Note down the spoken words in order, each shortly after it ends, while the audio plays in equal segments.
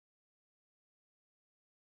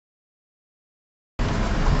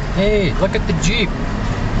Hey, look at the Jeep.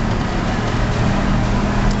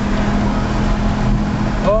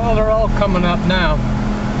 Oh, they're all coming up now.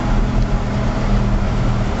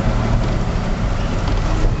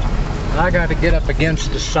 I got to get up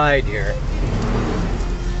against the side here.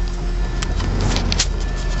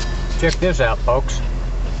 Check this out, folks.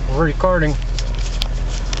 We're recording.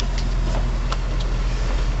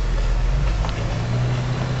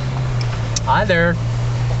 Hi there.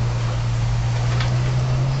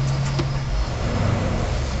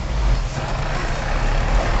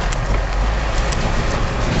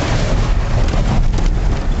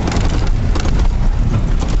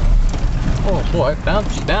 Oh boy,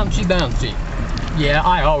 bouncy, bouncy, bouncy. Yeah,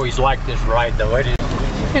 I always like this ride though. It is.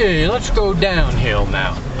 Hey, let's go downhill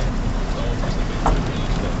now.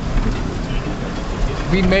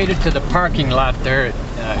 We made it to the parking lot there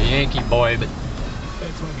at Yankee Boy, but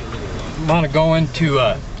I want to go into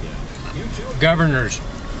Governor's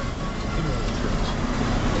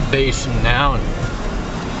Basin now and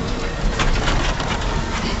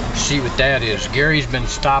see what that is. Gary's been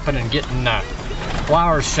stopping and getting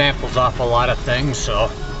flower samples off a lot of things, so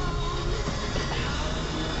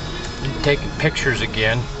I'm taking pictures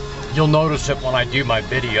again. You'll notice it when I do my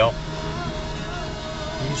video.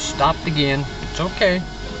 He stopped again. It's okay.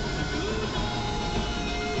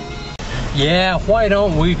 Yeah, why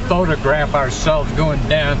don't we photograph ourselves going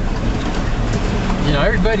down? You know,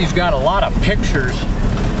 everybody's got a lot of pictures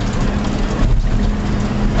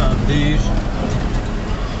of these.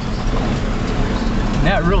 And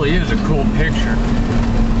that really is a cool picture.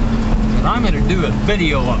 But I'm going to do a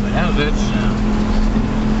video of it. How's that sound?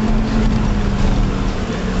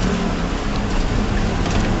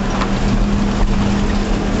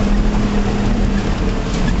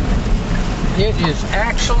 It is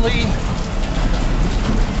actually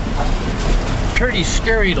pretty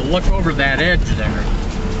scary to look over that edge there,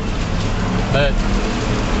 but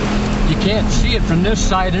you can't see it from this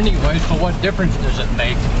side anyway, so what difference does it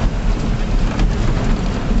make?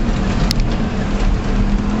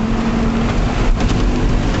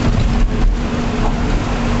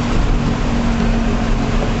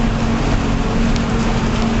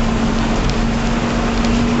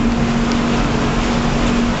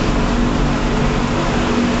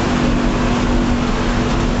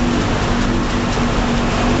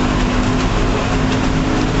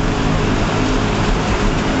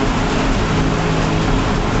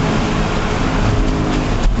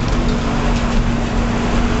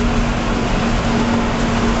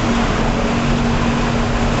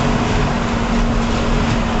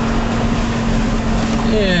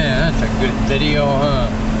 Yeah, that's a good video, huh?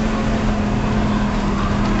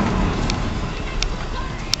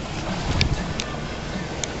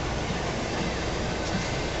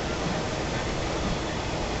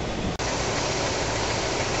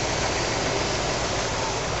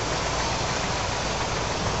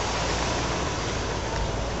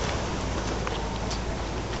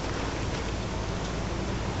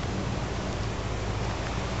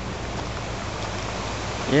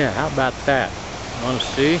 Yeah, how about that? Want to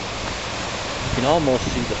see? You can almost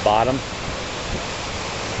see the bottom.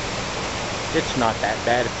 It's not that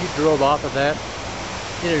bad. If you drove off of that,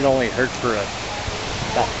 it'd only hurt for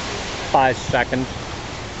about 5 seconds.